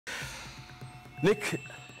Nick,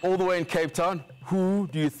 all the way in Cape Town, who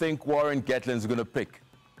do you think Warren Gatland's going to pick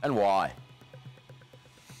and why?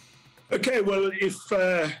 Okay, well,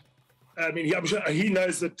 I'm sure he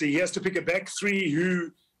knows that he has to pick a back three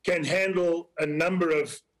who can handle a number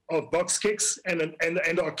of box kicks and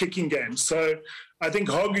our kicking game. So I think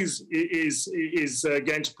Hogg is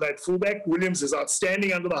going to play at fullback. Williams is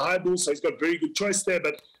outstanding under the high ball, so he's got very good choice there.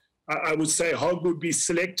 But I would say Hogg would be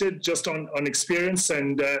selected just on experience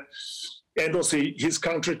and also his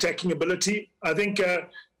counter-attacking ability. I think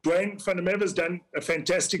Dwayne van der Merwe has done a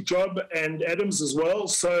fantastic job, and Adams as well.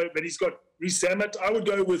 So, but he's got Reece Hammett. I would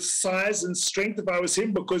go with size and strength if I was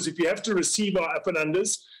him, because if you have to receive our up and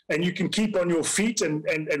unders and you can keep on your feet and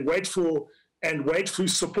wait for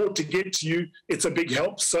support to get to you, it's a big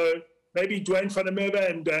help. So maybe Dwayne van der Merwe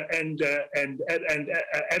and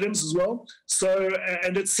Adams as well. So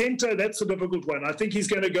and at centre, that's a difficult one. I think he's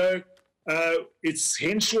going to go. It's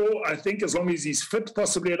Henshaw, I think, as long as he's fit,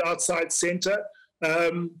 possibly at outside centre.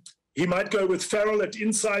 He might go with Farrell at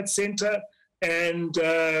inside centre and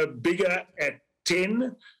Bigger at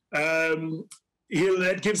 10.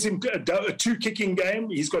 That gives him a two-kicking game.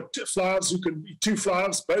 He's got two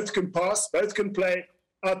flyers, both can pass, both can play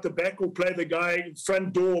out the back or play the guy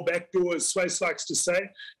front door or back door, as Swys likes to say.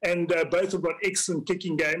 And both have got excellent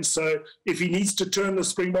kicking games. So if he needs to turn the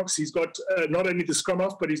Springboks, he's got not only the scrum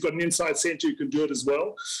half, but he's got an inside centre who can do it as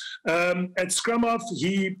well. At scrum half,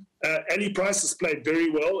 Ali Price has played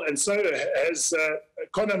very well, and so has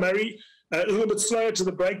Conor Murray. A little bit slower to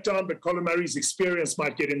the breakdown, but Conor Murray's experience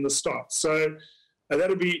might get in the start. So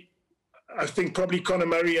that'll be, I think, probably Conor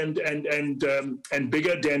Murray and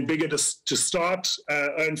Bigger, Dan Bigger to start,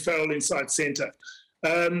 Owen Farrell inside centre.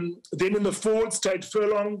 Then in the forwards, Tate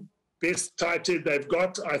Furlong, best tight head they've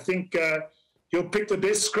got. I think he'll pick the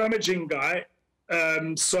best scrummaging guy.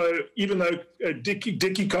 So even though Dickie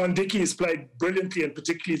has played brilliantly, and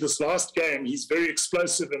particularly this last game, he's very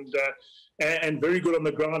explosive and very good on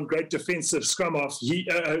the ground, great defensive scrum off,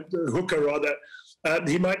 hooker rather.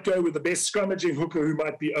 He might go with the best scrummaging hooker, who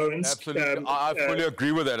might be Owens. Absolutely. I fully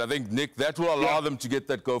agree with that. I think, Nick, that will allow them to get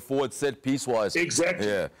that go forward set piece-wise. Exactly.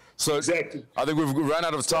 Yeah. So exactly. I think we've run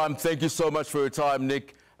out of time. Thank you so much for your time,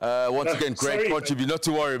 Nick. Once again, great contribution. Not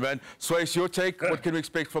to worry, man. Swys, your take? What can we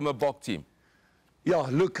expect from the Bok team? Yeah,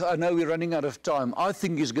 look, I know we're running out of time. I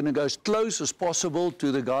think he's going to go as close as possible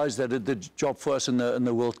to the guys that did the job for us in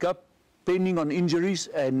the World Cup, pending on injuries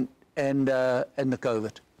and the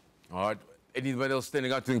COVID. All right. Anybody else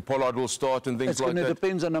standing out? Do you think Pollard will start and things like that? It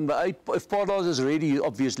depends on number 8. If Pollard is ready,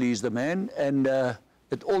 obviously he's the man, and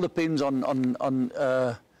it all depends on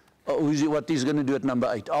what he's going to do at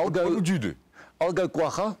number 8. What would you do? I'll go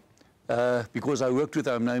Kwagga, because I worked with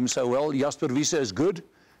him, know him so well. Jasper Wiese is good.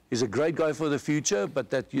 He's a great guy for the future, but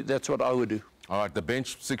that's what I would do. All right, the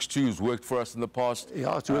bench 6-2 has worked for us in the past.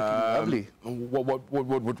 Yeah, it's working lovely.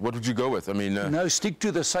 What would you go with? I mean, no, stick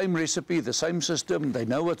to the same recipe, the same system. They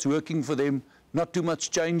know what's working for them. Not too much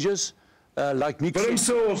changes. Like Nick said.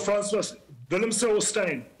 Willemse or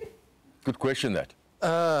Steyn? Good question, that.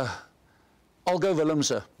 I'll go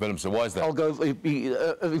Willemse. Willemse, why is that? I'll go,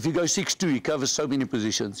 if you go 6-2, he covers so many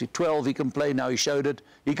positions. He's 12, he can play now, he showed it.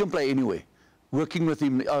 He can play anyway. Working with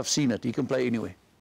him, I've seen it. He can play anyway.